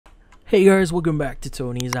Hey guys, welcome back to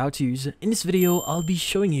Tony's How To's. In this video, I'll be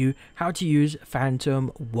showing you how to use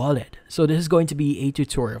Phantom Wallet. So this is going to be a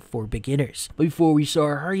tutorial for beginners. But before we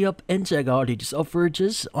start, hurry up and check out the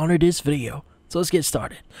offers under this video. So let's get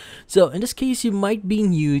started. So in this case, you might be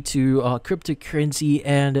new to cryptocurrency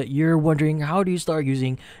and you're wondering how do you start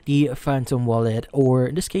using the Phantom Wallet, or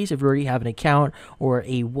in this case, if you already have an account or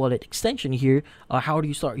a wallet extension here, how do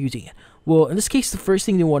you start using it? Well, in this case, the first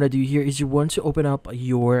thing you want to do here is you want to open up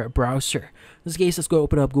your browser. In this case, let's go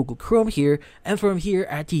open up Google Chrome here, and from here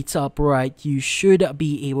at the top right, you should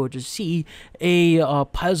be able to see a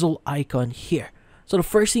puzzle icon here. So the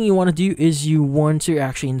first thing you want to do is you want to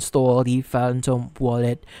actually install the Phantom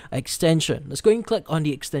Wallet extension. Let's go and click on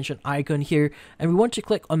the extension icon here, and we want to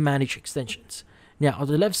click on Manage Extensions. Now, on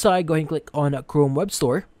the left side, go ahead and click on Chrome Web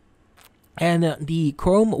Store. And the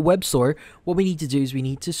Chrome Web Store, what we need to do is we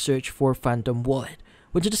need to search for Phantom Wallet.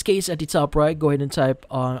 Which in this case, at the top right, go ahead and type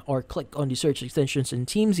on or click on the search extensions and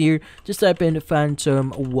themes here. Just type in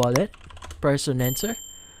Phantom Wallet, press on enter.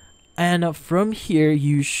 And from here,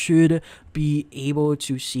 you should be able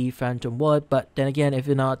to see Phantom Wallet. But then again, if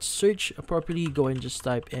you're not search properly, go and just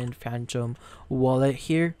type in Phantom Wallet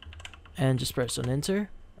here and just press on enter,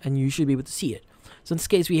 and you should be able to see it. So in this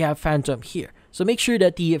case, we have Phantom here. So make sure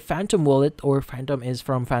that the Phantom Wallet or Phantom is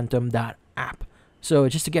from phantom.app. So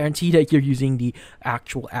just to guarantee that you're using the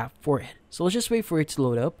actual app for it. So let's just wait for it to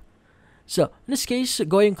load up. So in this case,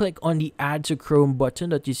 go ahead and click on the Add to Chrome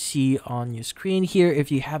button that you see on your screen here if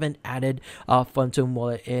you haven't added Phantom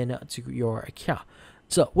Wallet into your account.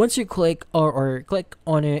 So once you click or click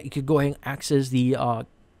on it, you can go ahead and access the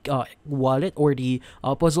wallet or the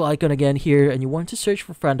puzzle icon again here, and you want to search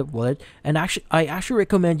for Phantom Wallet. And I actually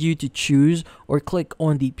recommend you to choose or click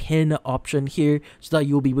on the pin option here so that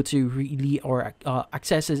you'll be able to really or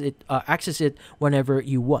access it whenever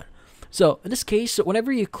you want. So in this case,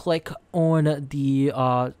 whenever you click on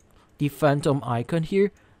the Phantom icon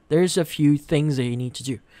here, there's a few things that you need to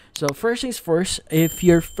do. So first things first, if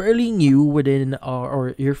you're fairly new within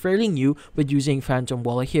or you're fairly new with using Phantom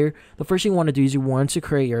Wallet here, the first thing you want to do is you want to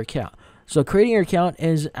create your account. So creating your account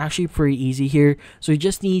is actually pretty easy here. So you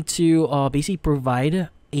just need to basically provide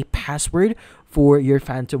a password for your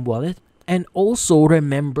Phantom Wallet, and also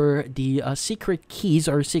remember the secret keys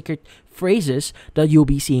or secret phrases that you'll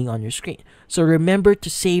be seeing on your screen. So remember to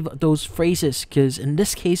save those phrases, because in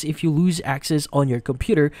this case, if you lose access on your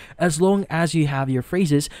computer, as long as you have your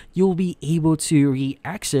phrases, you'll be able to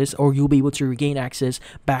re-access or you'll be able to regain access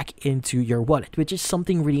back into your wallet, which is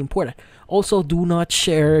something really important. Also, do not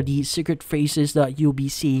share the secret phrases that you'll be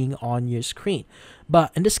seeing on your screen.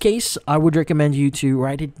 But in this case, I would recommend you to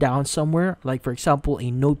write it down somewhere, like for example, a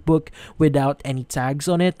notebook without any tags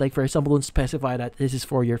on it. Like for example, don't specify that this is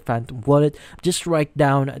for your Phantom Wallet. Just write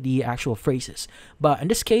down the actual phrases. But in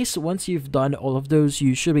this case, once you've done all of those,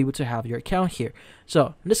 you should be able to have your account here.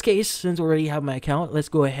 So in this case, since we already have my account, let's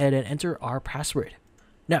go ahead and enter our password.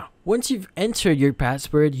 Now, once you've entered your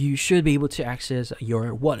password, you should be able to access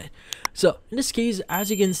your wallet. So in this case, as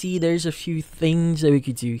you can see, there's a few things that we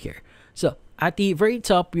could do here. So at the very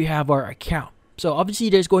top, we have our account. So obviously,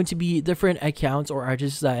 there's going to be different accounts or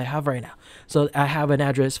addresses that I have right now. So I have an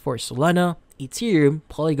address for Solana, Ethereum,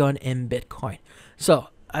 Polygon, and Bitcoin. So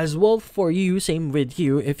as well for you, same with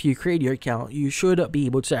you, if you create your account, you should be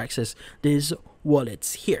able to access these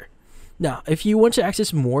wallets here. Now, if you want to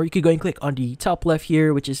access more, you could go and click on the top left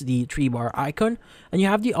here, which is the 3-bar icon, and you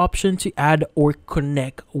have the option to add or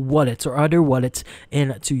connect wallets or other wallets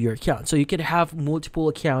into your account. So you could have multiple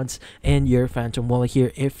accounts in your Phantom Wallet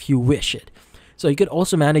here if you wish it. So you could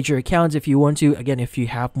also manage your accounts if you want to. Again, if you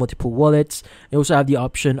have multiple wallets, you also have the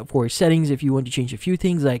option for settings if you want to change a few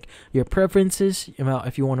things like your preferences,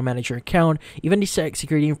 if you want to manage your account, even the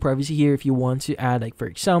security and privacy here if you want to add, like for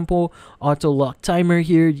example, auto lock timer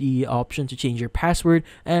here, the option to change your password,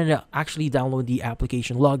 and actually download the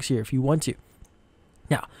application logs here if you want to.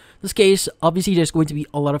 Now, in this case, obviously there's going to be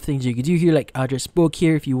a lot of things you can do here, like address book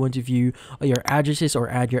here if you want to view your addresses or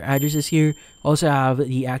add your addresses here. Also have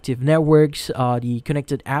the active networks, the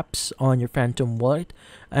connected apps on your Phantom Wallet,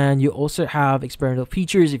 and you also have experimental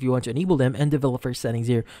features if you want to enable them, and developer settings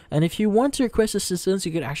here. And if you want to request assistance,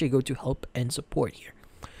 you can actually go to help and support here.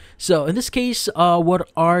 So in this case,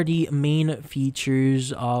 what are the main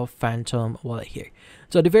features of Phantom Wallet here?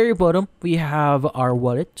 So at the very bottom, we have our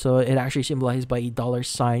wallet. So it actually symbolized by a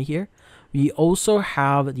 $sign here. We also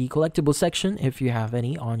have the collectible section if you have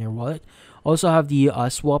any on your wallet. Also have the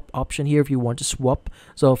swap option here if you want to swap.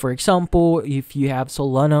 So for example, if you have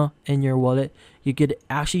Solana in your wallet, you could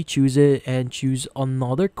actually choose it and choose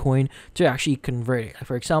another coin to actually convert it.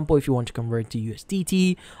 For example, if you want to convert to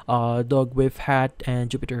USDT, Dog Whiff Hat, and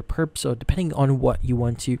Jupiter Perp. So depending on what you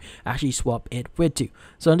want to actually swap it with to.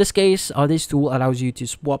 So in this case, this tool allows you to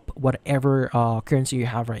swap whatever currency you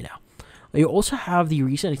have right now. You also have the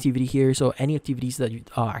recent activity here, so any activities that you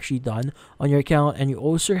actually done on your account, and you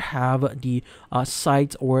also have the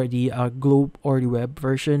site or the globe or the web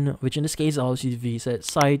version, which in this case allows you to visit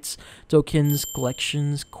sites, tokens,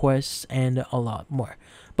 collections, quests, and a lot more.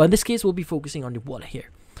 But in this case, we'll be focusing on the wallet here.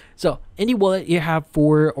 So in the wallet, you have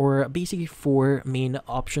basically four main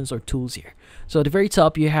options or tools here. So at the very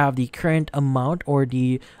top, you have the current amount or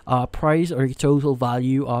the price or the total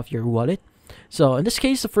value of your wallet. So in this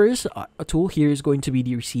case, the first tool here is going to be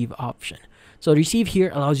the receive option. So the receive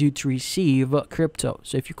here allows you to receive crypto.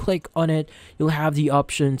 So if you click on it, you'll have the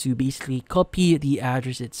option to basically copy the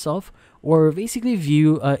address itself, or basically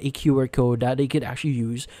view a QR code that they could actually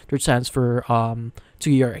use to transfer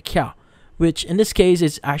to your account. Which in this case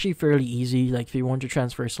is actually fairly easy. Like if you want to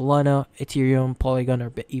transfer Solana, Ethereum, Polygon,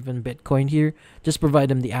 or even Bitcoin here, just provide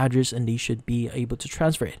them the address and they should be able to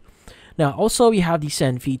transfer it. Now also we have the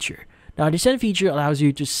send feature. Now the send feature allows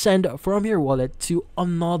you to send from your wallet to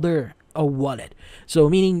another wallet. So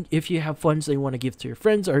meaning if you have funds that you want to give to your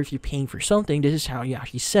friends, or if you're paying for something, this is how you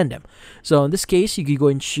actually send them. So in this case, you could go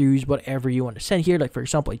and choose whatever you want to send here. Like for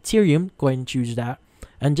example, Ethereum, go ahead and choose that.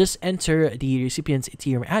 And just enter the recipient's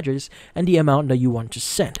Ethereum address and the amount that you want to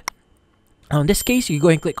send. In this case, you go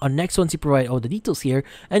and click on next once you provide all the details here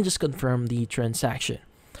and just confirm the transaction.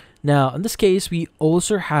 Now, in this case, we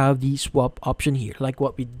also have the swap option here, like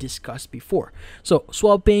what we discussed before. So,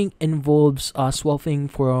 swapping involves swapping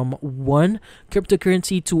from one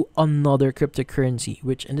cryptocurrency to another cryptocurrency,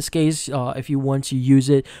 which in this case, if you want to use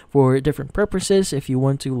it for different purposes, if you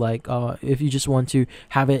want to if you just want to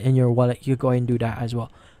have it in your wallet, you go ahead and do that as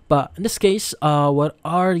well. But in this case, what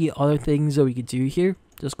are the other things that we could do here?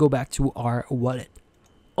 Just go back to our wallet.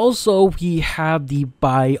 Also, we have the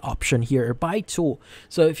buy option here, or buy tool.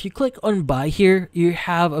 So if you click on buy here, you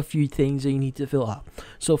have a few things that you need to fill out.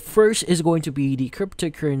 So first is going to be the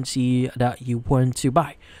cryptocurrency that you want to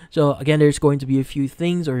buy. So again, there's going to be a few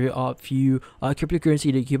things or a few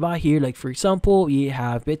cryptocurrency that you buy here. Like for example, we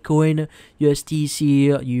have Bitcoin, USDC,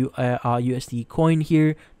 USD coin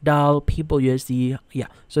here, DAL, People USD. Yeah.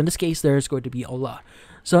 So in this case, there's going to be a lot.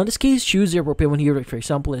 So in this case, choose your appropriate one here. Like for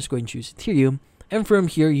example, let's go and choose Ethereum. And from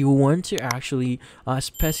here, you want to actually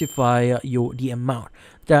specify the amount.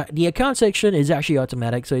 The account section is actually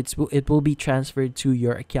automatic, so it will be transferred to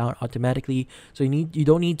your account automatically. So you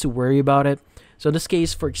don't need to worry about it. So in this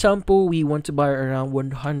case, for example, we want to buy around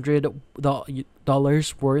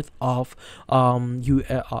 $100 worth of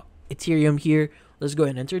Ethereum here. Let's go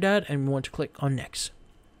ahead and enter that, and we want to click on next.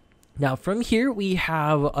 Now from here, we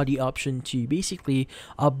have the option to basically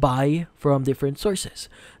buy from different sources.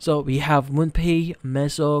 So we have MoonPay,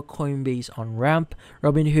 Meso, Coinbase on Ramp,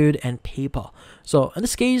 Robinhood, and PayPal. So in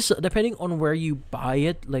this case, depending on where you buy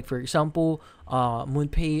it, like for example,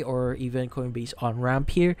 MoonPay or even Coinbase on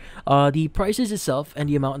Ramp here, the prices itself and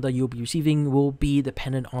the amount that you'll be receiving will be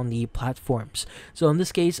dependent on the platforms. So in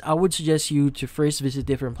this case, I would suggest you to first visit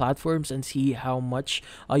different platforms and see how much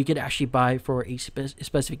you could actually buy for a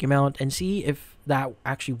specific amount and see if that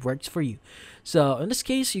actually works for you. So in this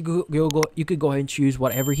case, you could go ahead and choose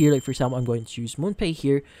whatever here. Like for example, I'm going to choose MoonPay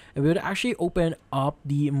here, and we would actually open up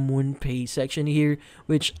the MoonPay section here,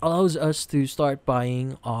 which allows us to start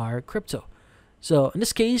buying our crypto. So in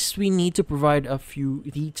this case, we need to provide a few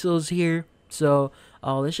details here. So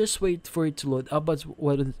let's just wait for it to load up. But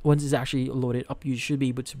once it's actually loaded up, you should be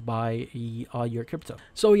able to buy your crypto.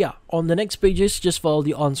 So yeah, on the next pages, just follow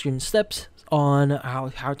the on-screen steps on how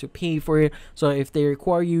to pay for it. So if they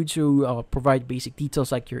require you to provide basic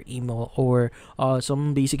details like your email or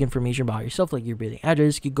some basic information about yourself, like your billing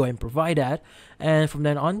address, you can go ahead and provide that. And from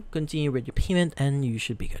then on, continue with your payment and you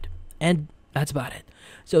should be good. And that's about it.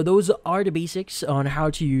 So those are the basics on how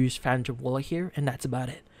to use Phantom Wallet here, and that's about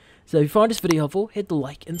it. So if you found this video helpful, hit the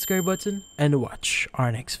like and subscribe button and watch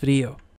our next video.